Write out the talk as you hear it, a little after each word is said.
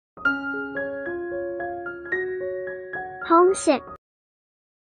Homesick.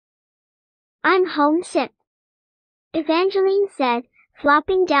 I'm homesick, Evangeline said,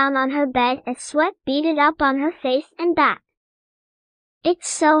 flopping down on her bed as sweat beaded up on her face and back. It's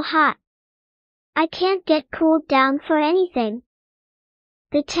so hot. I can't get cooled down for anything.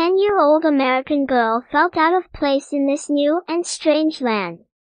 The 10-year-old American girl felt out of place in this new and strange land.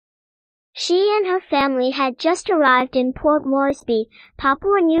 She and her family had just arrived in Port Moresby,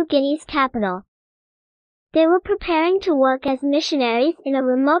 Papua New Guinea's capital. They were preparing to work as missionaries in a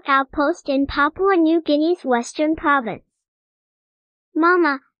remote outpost in Papua New Guinea's western province.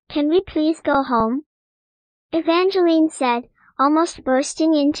 Mama, can we please go home? Evangeline said, almost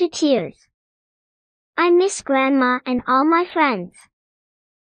bursting into tears. I miss Grandma and all my friends.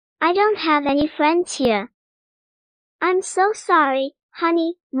 I don't have any friends here. I'm so sorry,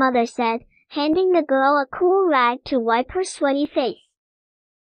 honey, Mother said, handing the girl a cool rag to wipe her sweaty face.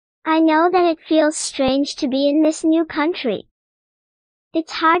 I know that it feels strange to be in this new country.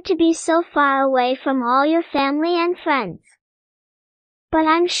 It's hard to be so far away from all your family and friends. But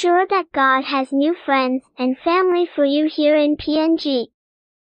I'm sure that God has new friends and family for you here in PNG.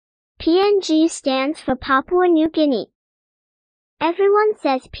 PNG stands for Papua New Guinea. Everyone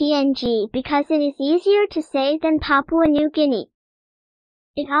says PNG because it is easier to say than Papua New Guinea.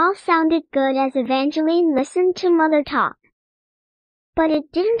 It all sounded good as Evangeline listened to Mother talk. But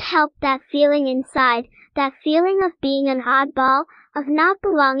it didn't help that feeling inside, that feeling of being an oddball, of not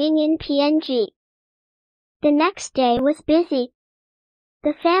belonging in PNG. The next day was busy.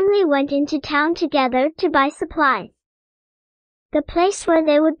 The family went into town together to buy supplies. The place where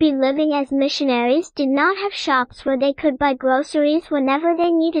they would be living as missionaries did not have shops where they could buy groceries whenever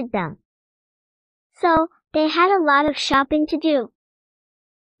they needed them. So, they had a lot of shopping to do.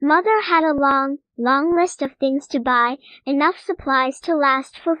 Mother had a long list of things to buy, enough supplies to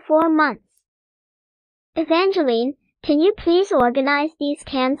last for 4 months. Evangeline, can you please organize these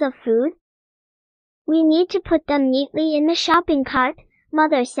cans of food? We need to put them neatly in the shopping cart,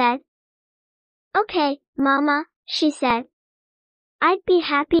 Mother said. Okay, Mama, she said. I'd be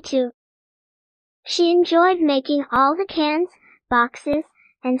happy to. She enjoyed making all the cans, boxes,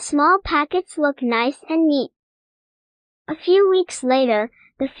 and small packets look nice and neat. A few weeks later,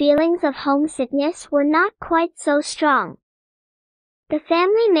 the feelings of homesickness were not quite so strong. The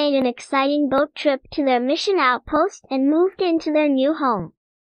family made an exciting boat trip to their mission outpost and moved into their new home.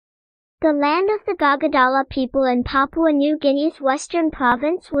 The land of the Gagadala people in Papua New Guinea's western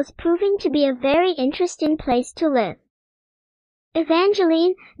province was proving to be a very interesting place to live.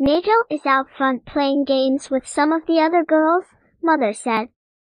 Evangeline, Nato is out front playing games with some of the other girls, Mother said.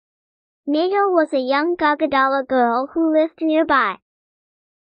 Nato was a young Gagadala girl who lived nearby.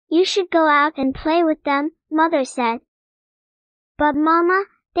 You should go out and play with them, Mother said. But Mama,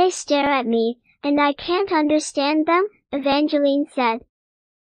 they stare at me, and I can't understand them, Evangeline said.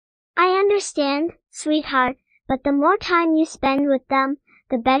 I understand, sweetheart, but the more time you spend with them,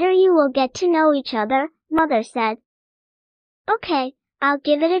 the better you will get to know each other, Mother said. Okay, I'll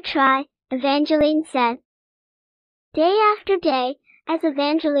give it a try, Evangeline said. Day after day, as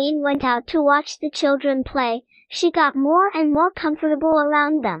Evangeline went out to watch the children play, she got more and more comfortable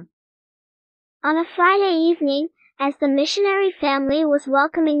around them. On a Friday evening, as the missionary family was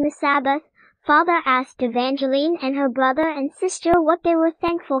welcoming the Sabbath, Father asked Evangeline and her brother and sister what they were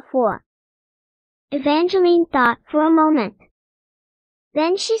thankful for. Evangeline thought for a moment.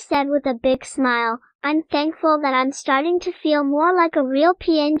 Then she said with a big smile, I'm thankful that I'm starting to feel more like a real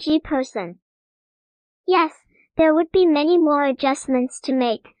PNG person. Yes, there would be many more adjustments to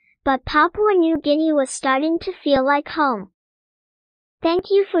make, but Papua New Guinea was starting to feel like home. Thank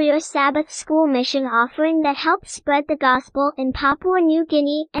you for your Sabbath school mission offering that helped spread the gospel in Papua New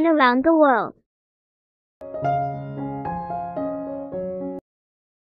Guinea and around the world.